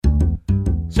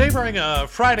Savoring a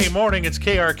Friday morning, it's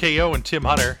KRKO and Tim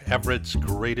Hunter, Everett's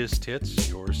Greatest Hits,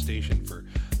 your station for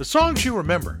the songs you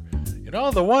remember. You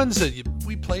know, the ones that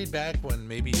we played back when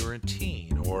maybe you were a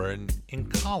teen or in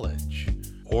college,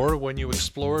 or when you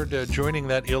explored joining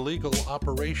that illegal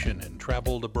operation and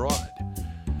traveled abroad.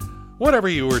 Whatever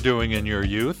you were doing in your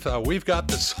youth, we've got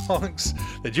the songs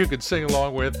that you can sing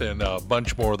along with, and a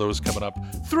bunch more of those coming up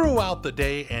throughout the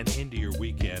day and into your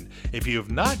weekend. If you have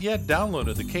not yet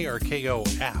downloaded the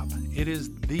KRKO app, it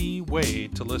is the way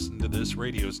to listen to this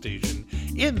radio station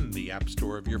in the App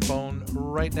Store of your phone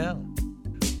right now.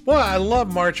 Boy, I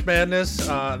love March Madness.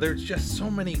 There's just so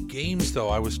many games, though.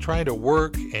 I was trying to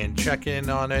work and check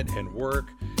in on it and work,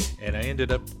 and I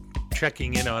ended up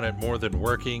checking in on it more than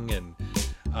working, and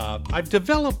I've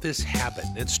developed this habit.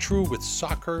 It's true with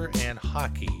soccer and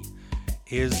hockey,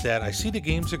 is that I see the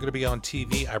games that are going to be on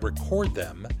TV, I record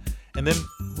them, and then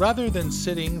rather than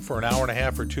sitting for an hour and a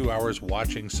half or 2 hours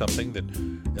watching something that,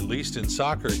 at least in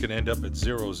soccer, can end up at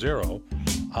 0-0,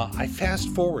 I fast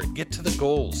forward, get to the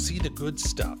goals, see the good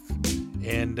stuff,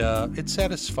 and it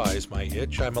satisfies my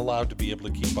itch. I'm allowed to be able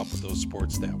to keep up with those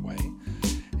sports that way.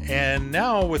 And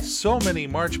now with so many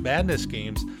March Madness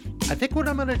games, I think what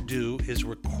I'm going to do is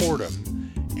record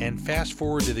them and fast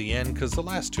forward to the end, because the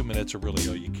last 2 minutes are really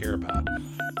all you care about.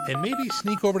 And maybe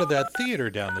sneak over to that theater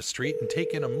down the street and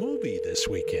take in a movie this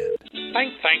weekend.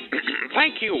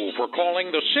 Thank you for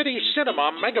calling the City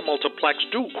Cinema Mega Multiplex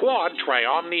Du Quad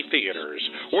Tri-Omni Theaters,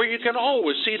 where you can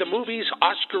always see the movies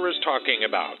Oscar is talking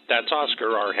about. That's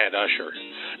Oscar, our head usher.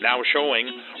 Now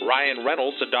showing, Ryan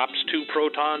Reynolds adopts 2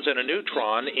 protons and a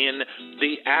neutron in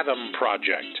The Atom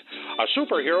Project. A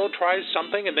superhero tries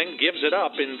something and then gives it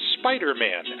up in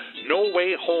Spider-Man, No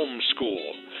Way Home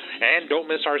School. And don't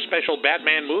miss our special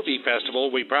Batman Movie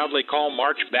Festival we proudly call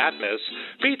March Badness,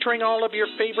 featuring all of your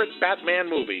favorite Batman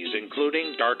movies,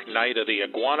 including Dark Knight of the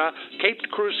Iguana, Caped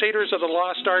Crusaders of the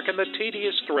Lost Ark, and the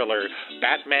tedious thriller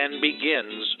Batman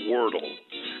Begins Wordle.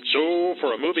 So,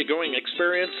 for a movie-going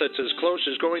experience that's as close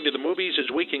as going to the movies as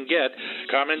we can get,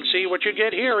 come and see what you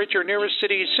get here at your nearest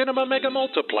City Cinema Mega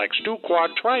Multiplex, Du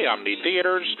Quad Tri-Omni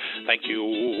Theaters. Thank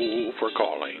you for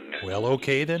calling. Well,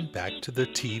 okay then, back to the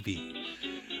TV.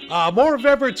 More of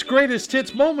Everett's Greatest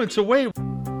Hits moments away.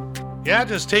 Yeah,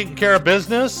 just taking care of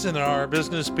business, and our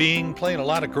business being playing a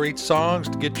lot of great songs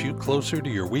to get you closer to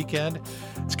your weekend.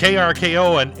 It's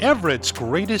KRKO and Everett's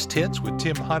Greatest Hits with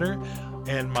Tim Hunter,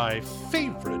 and my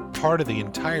favorite part of the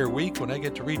entire week when I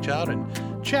get to reach out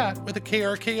and chat with a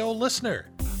KRKO listener.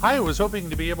 I was hoping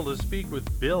to be able to speak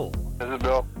with Bill. This is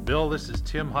Bill. Bill, this is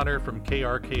Tim Hunter from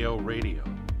KRKO Radio.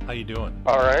 How you doing?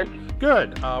 All right.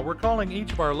 Good. We're calling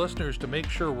each of our listeners to make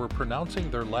sure we're pronouncing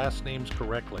their last names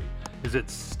correctly. Is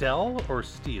it Stell or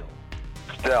Steele?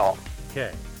 Stell.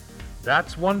 Okay.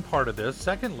 That's one part of this.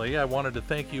 Secondly, I wanted to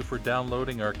thank you for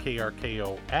downloading our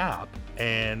KRKO app.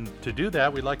 And to do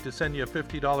that, we'd like to send you a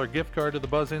 $50 gift card to the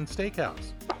Buzz Inn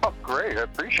Steakhouse. Oh, great. I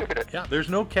appreciate it. Yeah, there's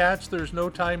no catch. There's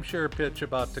no timeshare pitch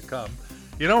about to come.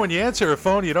 You know, when you answer a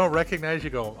phone you don't recognize,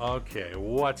 you go, okay,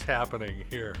 what's happening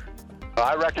here?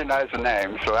 I recognize the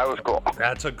name, so that was cool.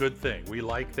 That's a good thing. We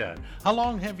like that. How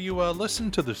long have you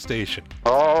listened to the station?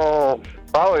 Oh,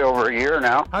 probably over a year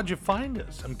now. How'd you find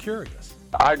us? I'm curious.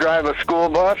 I drive a school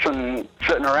bus and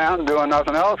sitting around doing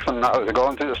nothing else, and I was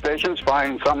going through the stations,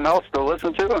 finding something else to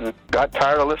listen to, and got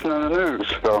tired of listening to the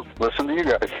news, so listen to you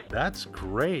guys. That's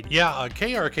great. Yeah,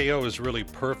 KRKO is really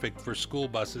perfect for school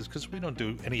buses because we don't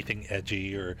do anything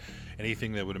edgy or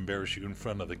anything that would embarrass you in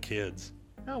front of the kids.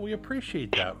 No, we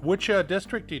appreciate that. Which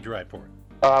district do you drive for?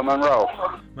 Monroe.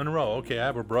 Monroe. Okay, I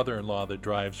have a brother-in-law that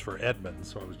drives for Edmond,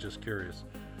 so I was just curious.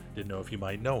 Didn't know if you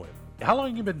might know him. How long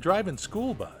have you been driving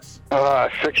school bus?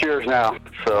 6 years now.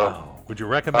 So. Wow. Would you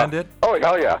recommend it? Oh,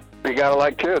 hell yeah. You gotta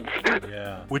like kids.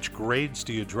 Yeah. Which grades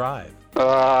do you drive?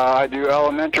 I do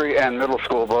elementary and middle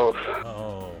school both.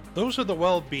 Oh, those are the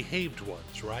well-behaved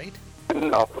ones, right?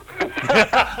 No. No.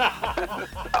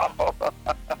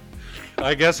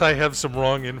 I guess I have some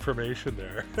wrong information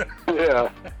there.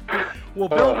 Yeah. Well,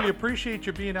 Bill, we appreciate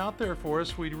you being out there for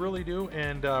us. We really do,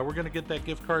 and we're going to get that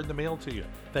gift card in the mail to you.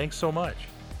 Thanks so much.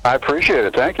 I appreciate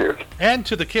it. Thank you. And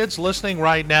to the kids listening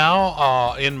right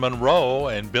now in Monroe,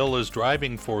 and Bill is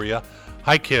driving for you.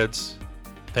 Hi, kids.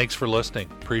 Thanks for listening.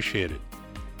 Appreciate it.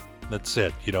 That's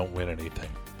it. You don't win anything,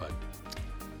 but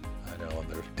I know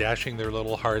they're dashing their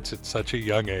little hearts at such a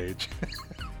young age.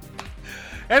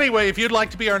 Anyway, if you'd like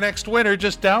to be our next winner,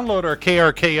 just download our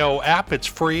KRKO app. It's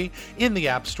free in the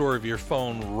App Store of your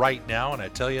phone right now. And I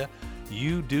tell you,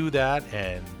 you do that,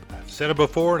 and I've said it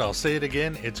before and I'll say it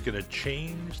again, it's going to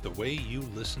change the way you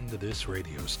listen to this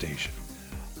radio station.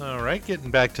 All right,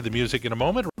 getting back to the music in a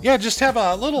moment. Yeah, just have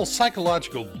a little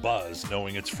psychological buzz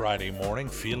knowing it's Friday morning,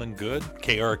 feeling good,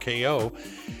 KRKO.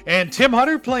 And Tim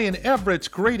Hunter playing Everett's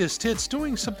Greatest Hits,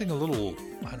 doing something a little,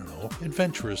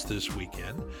 adventurous this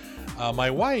weekend.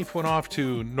 My wife went off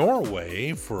to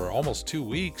Norway for almost 2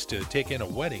 weeks to take in a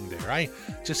wedding there. I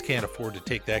just can't afford to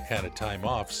take that kind of time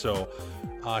off. So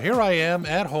here I am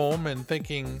at home and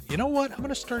thinking, you know what? I'm going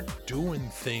to start doing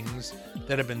things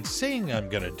that I've been saying I'm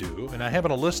going to do. And I have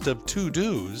a list of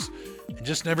to-dos and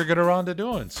just never get around to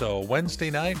doing. So Wednesday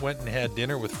night, went and had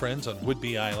dinner with friends on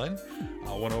Whidbey Island.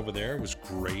 Went over there. It was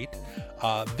great.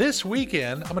 This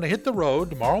weekend, I'm going to hit the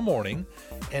road tomorrow morning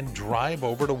and drive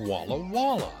over to Walla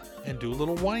Walla and do a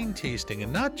little wine tasting.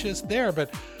 And not just there,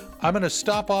 but I'm going to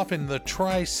stop off in the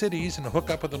Tri-Cities and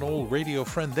hook up with an old radio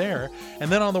friend there.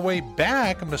 And then on the way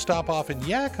back, I'm going to stop off in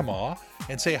Yakima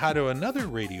and say hi to another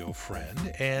radio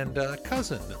friend and a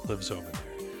cousin that lives over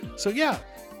there. So yeah,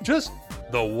 just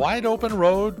the wide open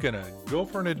road. Going to go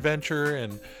for an adventure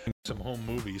and some home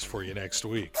movies for you next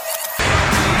week.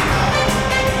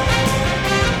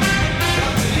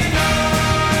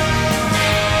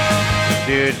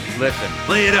 Dude, listen.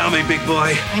 Lay it on me, big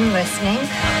boy. I'm listening.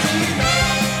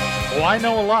 Well, I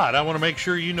know a lot. I want to make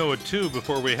sure you know it too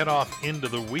before we head off into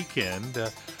the weekend.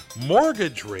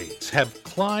 Mortgage rates have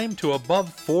climbed to above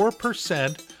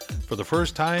 4% for the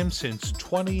first time since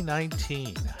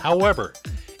 2019. However,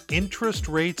 interest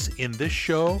rates in this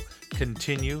show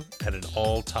continue at an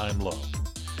all-time low.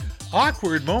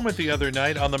 Awkward moment the other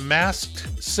night on The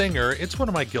Masked Singer. It's one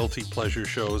of my guilty pleasure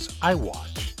shows I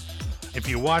watch. If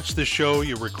you watch the show,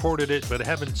 you recorded it, but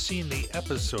haven't seen the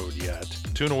episode yet.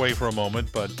 Tune away for a moment,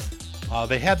 but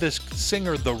they had this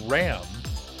singer, The Ram,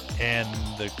 and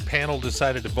the panel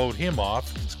decided to vote him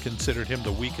off. It's considered him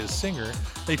the weakest singer.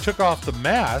 They took off the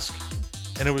mask,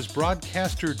 and it was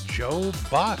broadcaster Joe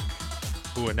Buck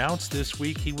who announced this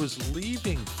week he was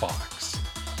leaving Fox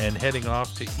and heading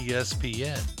off to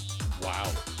ESPN. Wow.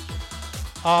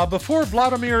 Before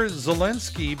Vladimir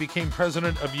Zelensky became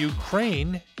president of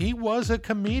Ukraine, he was a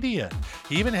comedian.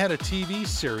 He even had a TV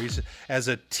series as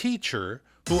a teacher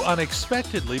who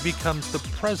unexpectedly becomes the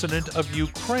president of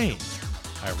Ukraine.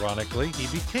 Ironically, he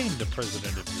became the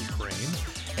president of Ukraine,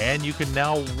 and you can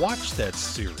now watch that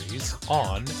series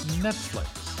on Netflix.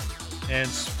 And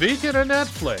speaking of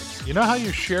Netflix, you know how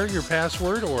you share your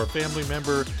password or a family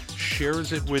member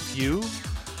shares it with you?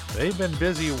 They've been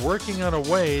busy working on a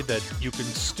way that you can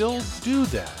still do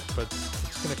that, but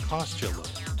it's going to cost you a little.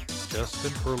 Just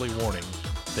an early warning,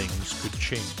 things could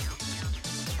change.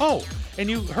 Oh, and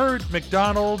you heard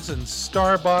McDonald's and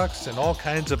Starbucks and all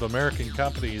kinds of American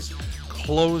companies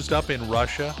closed up in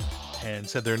Russia and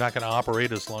said they're not going to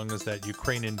operate as long as that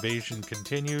Ukraine invasion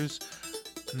continues.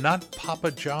 Not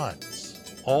Papa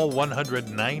John's. All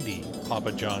 190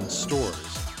 Papa John's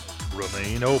stores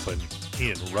remain open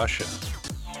in Russia.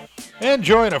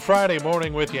 Enjoying a Friday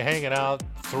morning with you, hanging out,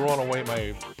 throwing away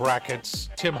my brackets.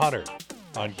 Tim Hunter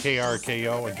on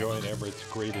KRKO, enjoying Everett's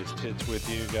Greatest Hits with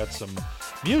you. Got some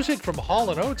music from Hall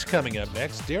 & Oates coming up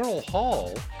next. Daryl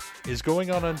Hall is going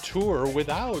on tour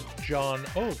without John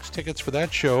Oates. Tickets for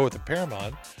that show at the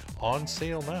Paramount on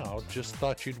sale now. Just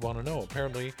thought you'd want to know.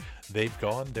 Apparently, they've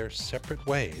gone their separate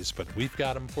ways, but we've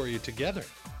got them for you together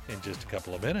in just a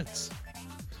couple of minutes.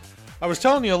 I was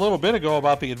telling you a little bit ago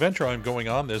about the adventure I'm going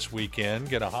on this weekend.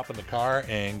 Gonna hop in the car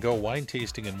and go wine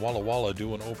tasting in Walla Walla,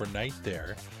 do an overnight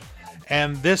there.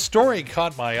 And this story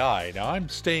caught my eye. Now, I'm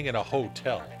staying in a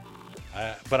hotel,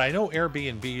 but I know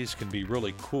Airbnbs can be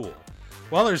really cool.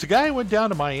 Well, there's a guy who went down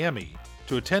to Miami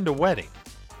to attend a wedding,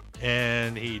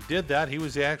 and he did that. He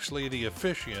was actually the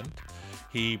officiant.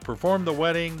 He performed the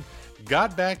wedding,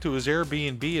 got back to his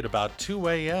Airbnb at about 2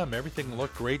 a.m. Everything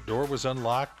looked great. Door was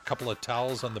unlocked, a couple of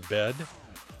towels on the bed.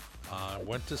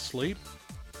 Went to sleep,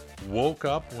 woke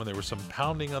up when there was some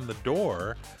pounding on the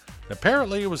door. And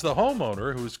apparently it was the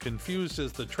homeowner who was confused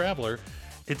as the traveler.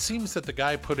 It seems that the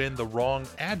guy put in the wrong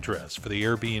address for the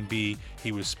Airbnb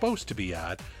he was supposed to be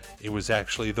at. It was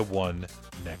actually the one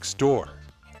next door.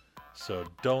 So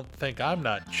don't think I'm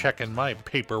not checking my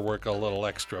paperwork a little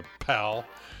extra, pal.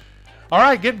 All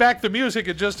right, get back to music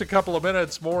in just a couple of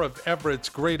minutes. More of Everett's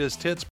Greatest Hits.